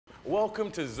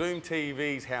Welcome to Zoom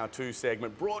TV's How-To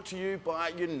segment, brought to you by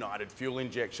United Fuel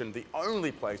Injection, the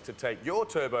only place to take your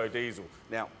turbo diesel.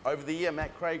 Now, over the year,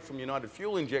 Matt Craig from United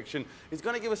Fuel Injection is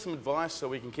going to give us some advice so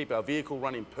we can keep our vehicle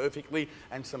running perfectly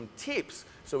and some tips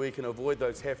so we can avoid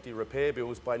those hefty repair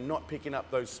bills by not picking up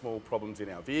those small problems in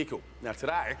our vehicle. Now,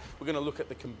 today, we're going to look at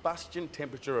the combustion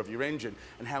temperature of your engine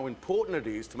and how important it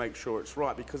is to make sure it's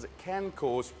right, because it can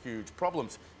cause huge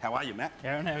problems. How are you, Matt?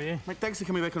 Aaron, how are you? Mate, thanks for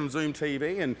coming back on Zoom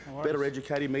TV and better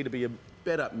educating me to be a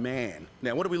better man.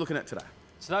 Now, what are we looking at today?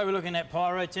 Today we're looking at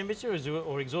pyro temperature,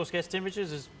 or exhaust gas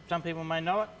temperatures, as some people may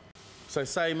know it. So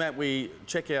say, Matt, we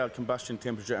check our combustion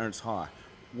temperature and it's high.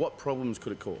 What problems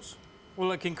could it cause?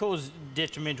 Well, it can cause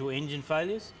detrimental engine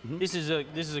failures. This is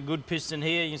a good piston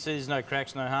here. You can see there's no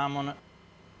cracks, no harm on it.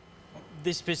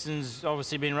 This piston's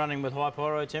obviously been running with high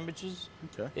pyro temperatures.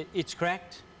 Okay. It's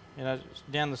cracked. You know,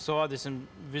 down the side there's some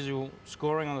visual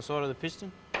scoring on the side of the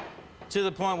piston, to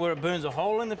the point where it burns a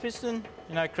hole in the piston,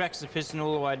 you know, cracks the piston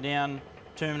all the way down,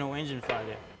 terminal engine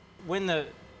failure. When the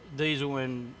diesel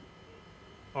and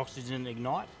oxygen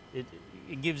ignite, it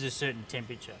gives a certain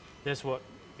temperature. That's what,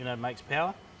 you know, makes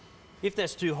power. If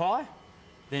that's too high,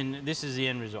 then this is the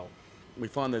end result. We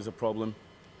find there's a problem.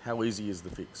 How easy is the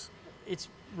fix? It's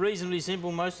reasonably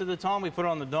simple most of the time. We put it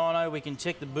on the dyno, we can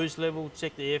check the boost level,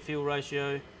 check the air-fuel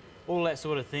ratio, all that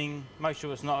sort of thing, make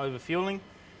sure it's not over-fueling,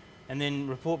 and then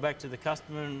report back to the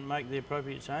customer and make the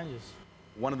appropriate changes.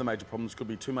 One of the major problems could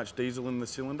be too much diesel in the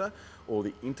cylinder, or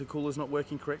the intercooler's not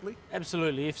working correctly?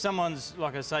 Absolutely. If someone's,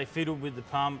 like I say, fiddled with the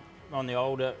pump on the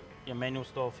older manual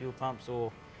style fuel pumps,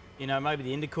 or, you know, maybe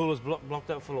the intercooler's blocked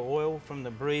up full of oil from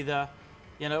the breather,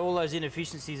 you know, all those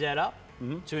inefficiencies add up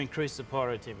to increase the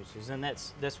pyro temperatures, and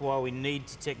that's why we need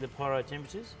to check the pyro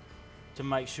temperatures to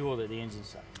make sure that the engine's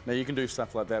safe. Now, you can do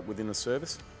stuff like that within a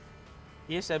service?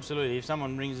 Yes, absolutely. If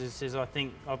someone rings us and says, I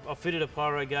think I've fitted a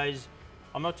pyro gauge,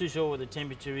 I'm not too sure what the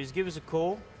temperature is, give us a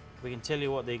call. We can tell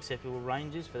you what the acceptable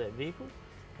range is for that vehicle.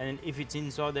 And if it's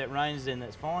inside that range, then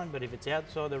that's fine. But if it's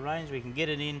outside the range, we can get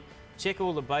it in, check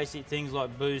all the basic things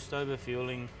like boost,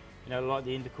 over-fueling, you know, like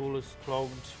the intercooler's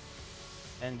clogged,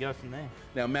 and go from there.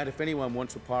 Now, Matt, if anyone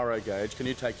wants a pyro gauge, can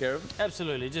you take care of it?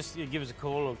 Absolutely. Just give us a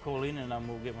call or call in and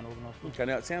we'll get one organised. Okay,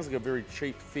 now it sounds like a very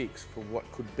cheap fix for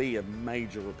what could be a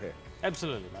major repair.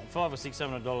 Absolutely, mate. $500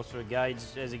 or $600 for a gauge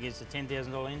as against a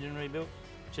 $10,000 engine rebuild.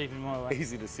 Cheap in my way.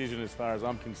 Easy decision as far as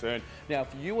I'm concerned. Now, if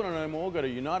you want to know more, go to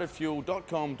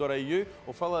unitedfuel.com.au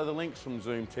or follow the links from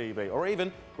Zoom TV, or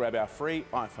even grab our free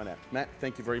iPhone app. Matt,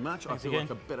 thank you very much. Thanks I feel again.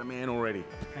 like a better man already.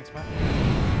 Thanks,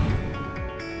 mate.